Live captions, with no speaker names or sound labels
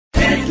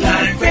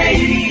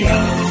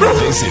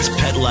This is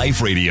Pet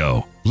Life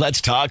Radio.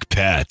 Let's talk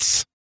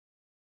pets.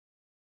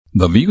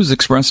 The views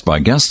expressed by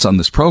guests on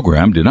this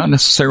program do not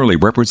necessarily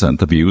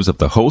represent the views of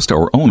the host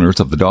or owners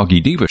of the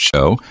Doggy Diva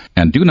show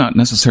and do not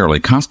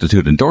necessarily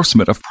constitute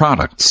endorsement of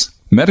products.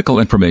 Medical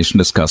information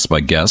discussed by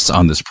guests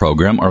on this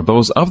program are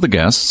those of the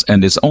guests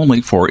and is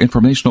only for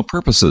informational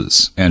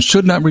purposes and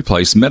should not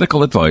replace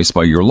medical advice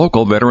by your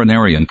local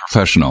veterinarian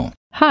professional.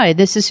 Hi,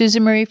 this is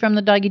Susan Marie from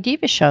the Doggy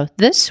Diva show.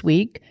 This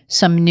week,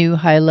 some new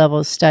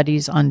high-level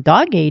studies on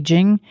dog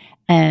aging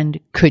and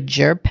could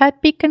your pet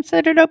be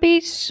considered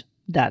obese?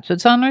 That's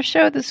what's on our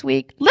show this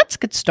week. Let's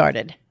get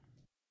started.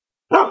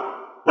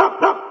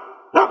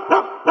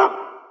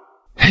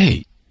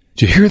 Hey,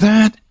 did you hear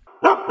that?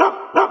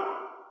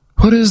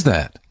 What is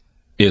that?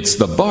 It's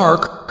the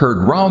bark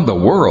heard round the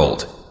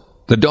world.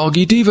 The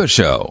Doggy Diva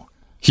show.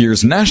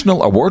 Here's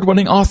national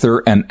award-winning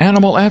author and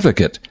animal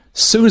advocate,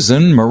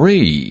 Susan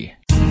Marie.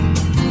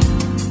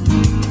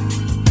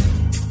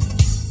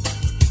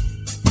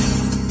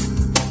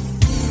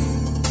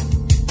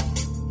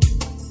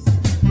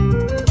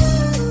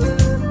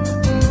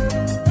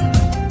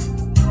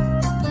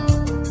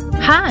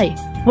 Hi,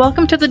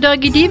 welcome to the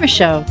Doggy Diva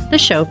show, the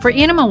show for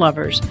animal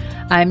lovers.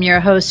 I'm your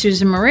host,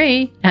 Susan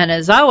Marie, and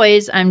as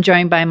always, I'm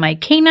joined by my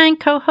canine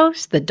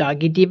co-hosts, the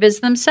Doggy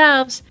Divas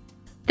themselves.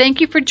 Thank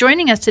you for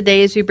joining us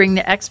today as we bring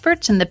the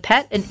experts in the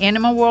pet and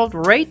animal world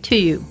right to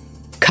you.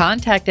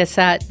 Contact us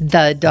at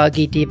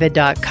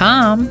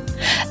thedoggydiva.com.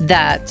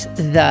 That's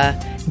the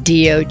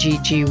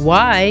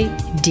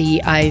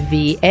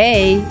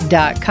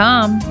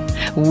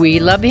DOGGYDIVA.com. We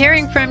love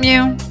hearing from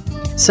you.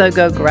 So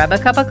go grab a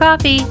cup of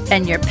coffee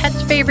and your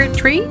pet's favorite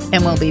treat,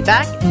 and we'll be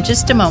back in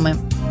just a moment.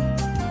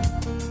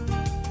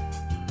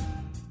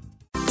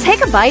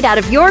 Take a bite out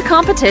of your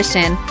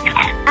competition.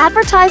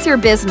 Advertise your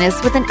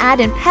business with an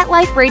ad in Pet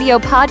Life Radio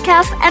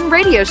podcasts and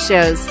radio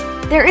shows.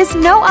 There is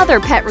no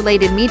other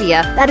pet-related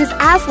media that is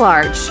as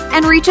large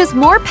and reaches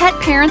more pet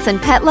parents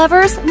and pet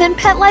lovers than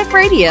Pet Life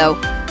Radio.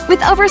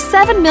 With over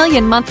 7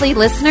 million monthly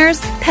listeners,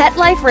 Pet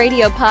Life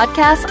Radio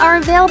podcasts are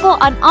available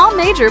on all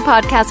major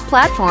podcast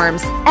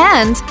platforms,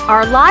 and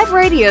our live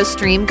radio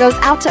stream goes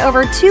out to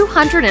over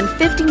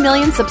 250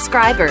 million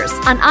subscribers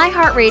on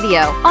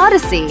iHeartRadio,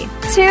 Odyssey,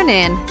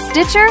 TuneIn,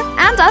 Stitcher,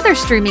 and other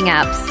streaming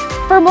apps.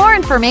 For more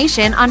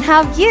information on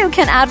how you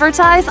can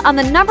advertise on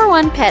the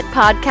 #1 pet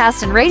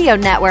podcast and radio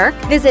network,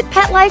 visit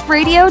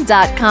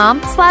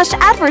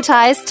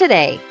PetLifeRadio.com/advertise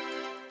today.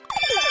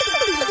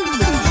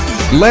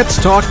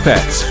 Let's Talk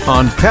Pets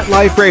on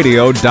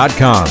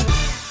PetLifeRadio.com.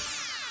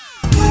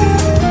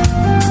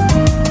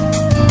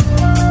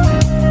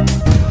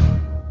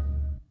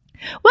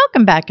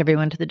 Welcome back,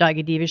 everyone, to the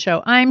Doggy Diva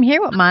show. I'm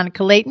here with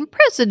Monica Layton,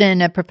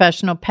 president of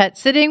Professional Pet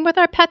Sitting, with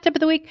our pet tip of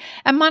the week.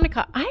 And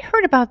Monica, I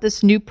heard about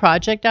this new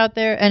project out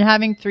there, and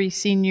having 3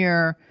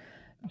 senior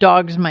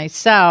dogs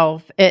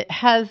myself, it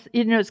has,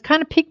 it's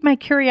kind of piqued my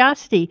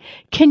curiosity.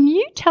 Can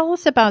you tell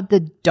us about the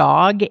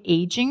dog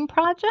aging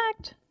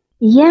project?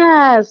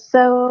 Yeah,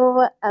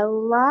 so a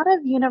lot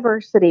of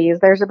universities,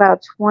 there's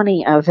about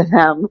 20 of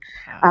them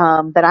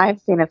that I've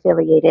seen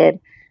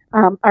affiliated,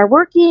 are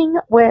working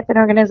with an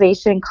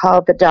organization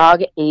called the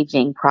Dog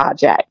Aging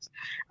Project.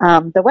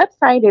 The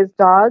website is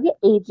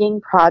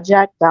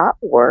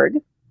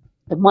dogagingproject.org.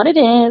 And what it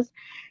is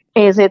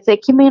it's a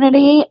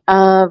community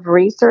of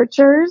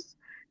researchers,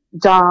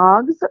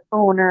 dogs,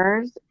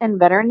 owners, and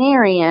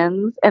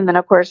veterinarians, and then,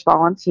 of course,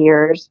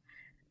 volunteers.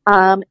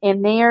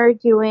 And they are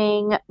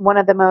doing one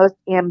of the most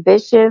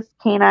ambitious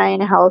canine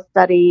health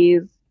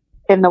studies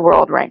in the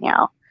world right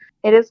now.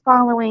 It is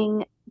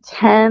following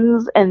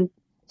tens of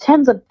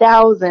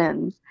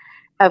thousands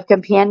of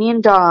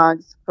companion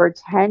dogs for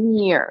 10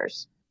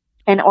 years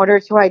in order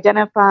to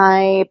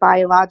identify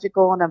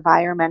biological and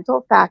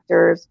environmental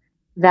factors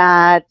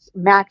that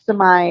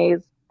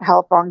maximize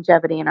health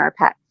longevity in our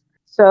pets.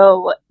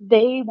 So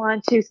they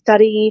want to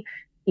study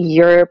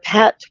your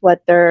pet,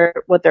 what they're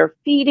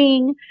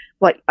feeding,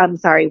 what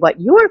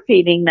you're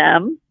feeding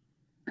them,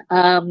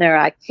 their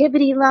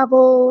activity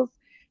levels,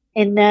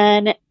 and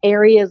then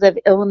areas of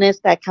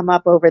illness that come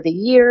up over the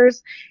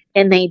years.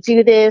 And they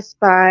do this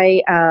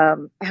by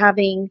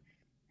having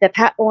the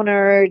pet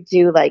owner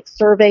do like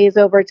surveys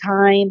over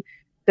time.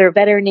 Their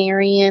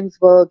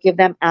veterinarians will give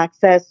them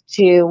access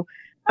to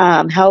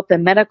health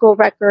and medical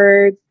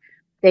records.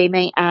 They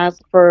may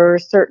ask for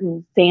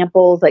certain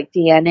samples like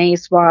DNA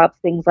swabs,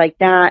 things like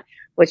that,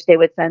 which they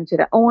would send to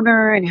the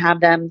owner and have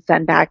them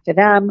send back to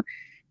them.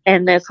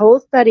 And this whole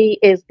study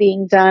is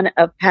being done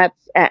of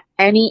pets at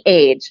any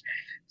age.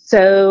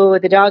 So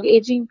the Dog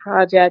Aging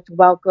Project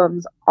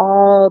welcomes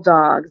all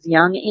dogs,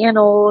 young and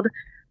old,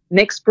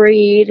 mixed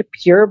breed,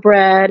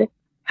 purebred,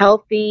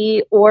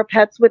 healthy, or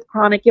pets with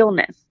chronic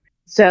illness.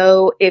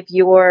 So if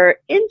you're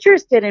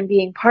interested in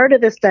being part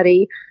of the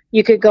study,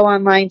 you could go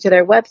online to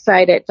their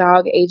website at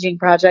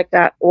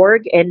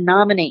dogagingproject.org and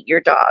nominate your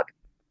dog.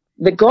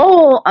 The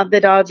goal of the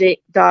Dog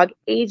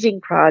Aging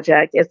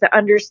Project is to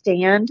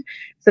understand,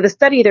 so the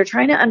study, they're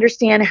trying to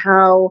understand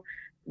how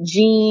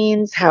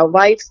genes, how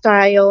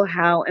lifestyle,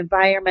 how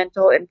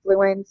environmental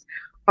influence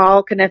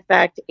all can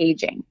affect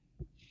aging.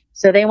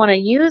 So they want to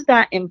use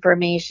that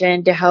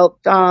information to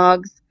help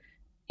dogs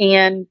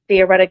and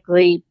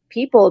theoretically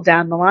people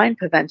down the line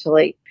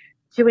potentially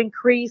to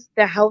increase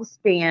the health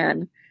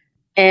span.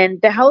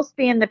 And the health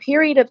span, the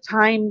period of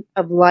time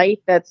of life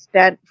that's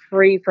spent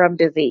free from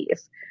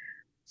disease.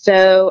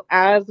 So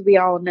as we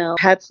all know,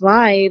 pets'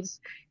 lives,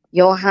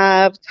 you'll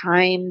have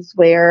times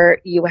where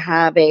you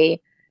have a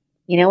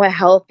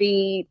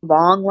healthy,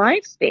 long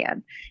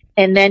lifespan.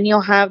 And then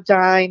you'll have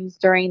times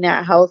during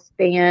that health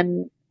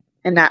span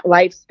and that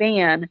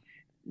lifespan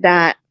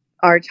that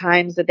are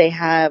times that they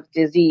have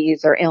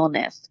disease or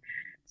illness.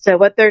 So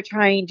what they're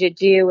trying to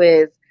do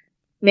is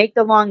make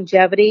the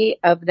longevity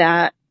of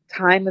that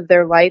time of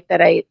their life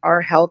that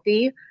are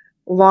healthy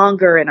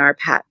longer in our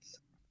pets,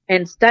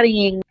 and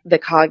studying the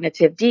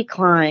cognitive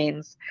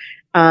declines,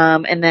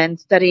 and then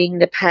studying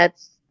the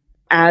pets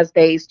as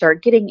they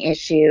start getting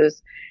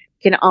issues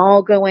can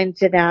all go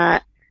into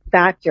that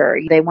factor.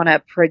 They want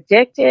to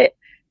predict it,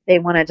 they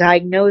want to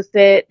diagnose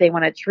it, they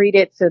want to treat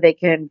it so they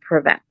can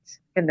prevent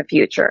in the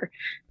future.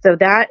 So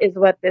that is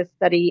what this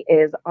study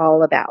is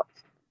all about.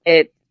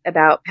 It's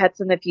about pets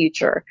in the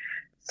future.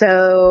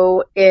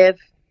 So if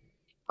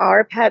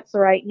our pets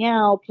right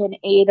now can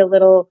aid a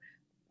little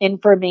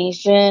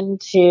information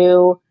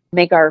to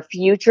make our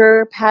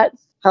future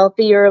pets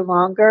healthier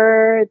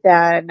longer,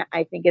 then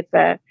I think it's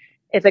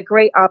a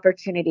great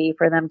opportunity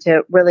for them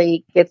to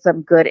really get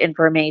some good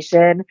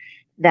information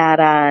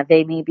that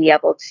they may be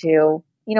able to